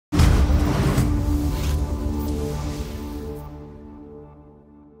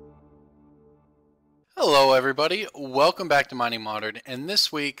Hello everybody, welcome back to Mining Modern, and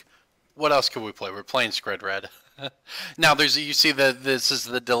this week, what else can we play? We're playing Skred Red. Now, you see that this is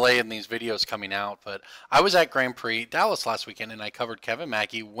the delay in these videos coming out, but I was at Grand Prix Dallas last weekend, and I covered Kevin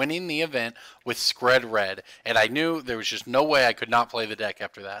Mackey winning the event with Skred Red, and I knew there was just no way I could not play the deck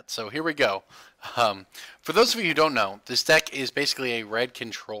after that, so here we go. For those of you who don't know, this deck is basically a red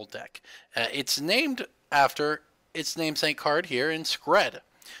control deck. It's named after its namesake card here in Skred.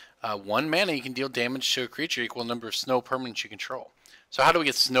 1 mana, you can deal damage to a creature equal number of snow permanents you control. So how do we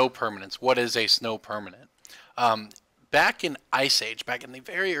get snow permanents? What is a snow permanent? Back in Ice Age, back in the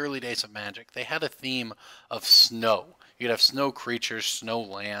very early days of Magic, they had a theme of snow. You'd have snow creatures, snow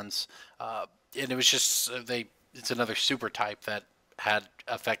lands, and it was just, it's another super type that had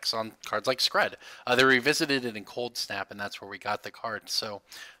effects on cards like Skred. They revisited it in Cold Snap, and that's where we got the card. So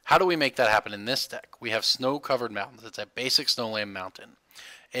how do we make that happen in this deck? We have snow-covered mountains. It's a basic snowland mountain.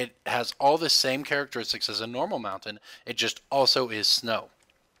 It has all the same characteristics as a normal mountain, it just also is snow.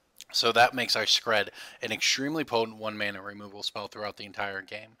 So that makes our Skred an extremely potent 1 mana removal spell throughout the entire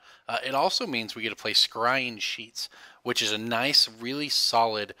game. It also means we get to play Scrying Sheets, which is a nice, really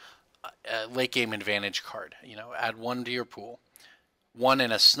solid late game advantage card. You know, add 1 to your pool. 1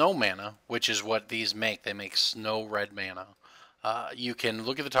 in a snow mana, which is what these make. They make snow red mana. You can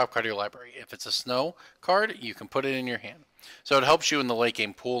look at the top card of your library. If it's a snow card, you can put it in your hand. So it helps you in the late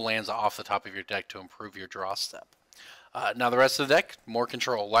game pull lands off the top of your deck to improve your draw step. Now the rest of the deck, more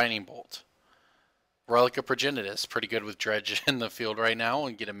control. Lightning Bolt. Relic of Progenitus, pretty good with Dredge in the field right now,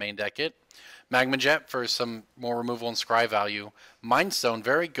 and get a main deck it. Magma Jet for some more removal and scry value. Mind Stone,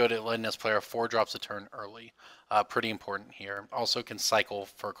 very good at letting us play our 4 drops a turn early. Pretty important here. Also can cycle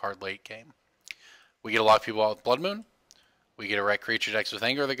for a card late game. We get a lot of people out with Blood Moon. We get a red creature decks with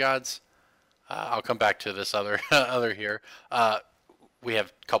Anger of the Gods. I'll come back to this other here. We have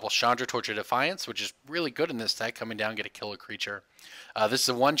a couple Chandra, Torture Defiance, which is really good in this deck. Coming down, get a kill a creature. This is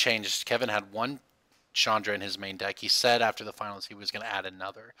the one change. Kevin had 1 Chandra in his main deck. He said after the finals he was going to add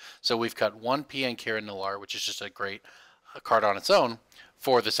another. So we've got 1 PN Kira Nalar, which is just a great card on its own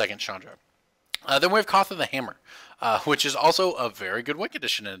for the second Chandra. Then we have Koth of the Hammer, which is also a very good Wicked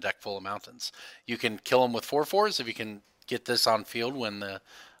addition in a deck full of mountains. You can kill them with 4/4s if you can get this on field when the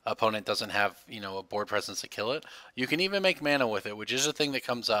opponent doesn't have, a board presence to kill it. You can even make mana with it, which is a thing that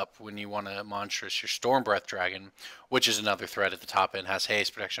comes up when you want to monstrous your Storm Breath Dragon, which is another threat at the top end, has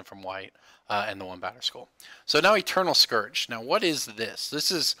haste, protection from white, and the 1 Batter Skull. So now Eternal Scourge. Now what is this?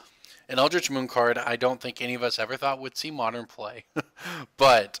 This is an Eldritch Moon card I don't think any of us ever thought would see Modern play.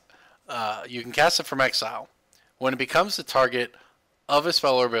 But you can cast it from exile. When it becomes the target of a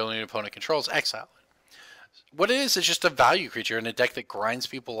spell or ability an opponent controls, exile it. What it is just a value creature in a deck that grinds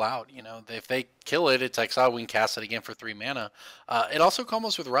people out. If they kill it, it's exile. We can cast it again for 3 mana. It also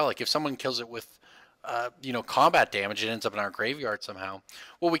combos with Relic. If someone kills it with, combat damage, it ends up in our graveyard somehow.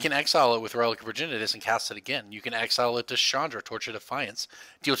 Well, we can exile it with Relic of Progenitus and cast it again. You can exile it to Chandra, Torture Defiance,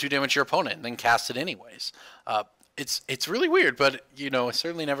 deal 2 damage to your opponent, and then cast it anyways. It's really weird, but I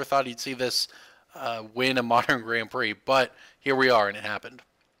certainly never thought you'd see this win a Modern Grand Prix. But here we are, and it happened.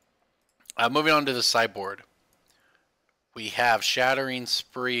 Moving on to the sideboard. We have Shattering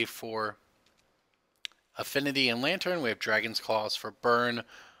Spree for Affinity and Lantern. We have Dragon's Claws for Burn.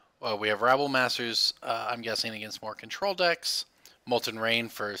 We have Rabble Masters, I'm guessing, against more control decks. Molten Rain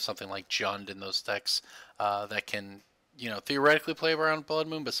for something like Jund in those decks that can, theoretically play around Blood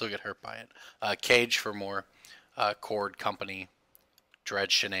Moon, but still get hurt by it. Cage for more Cord Company,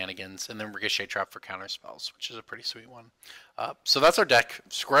 Dredge shenanigans, and then Ricochet Trap for counter spells, which is a pretty sweet one. So that's our deck.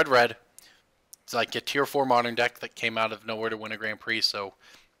 Skred Red. It's like a tier 4 Modern deck that came out of nowhere to win a Grand Prix, so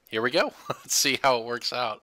here we go. Let's see how it works out.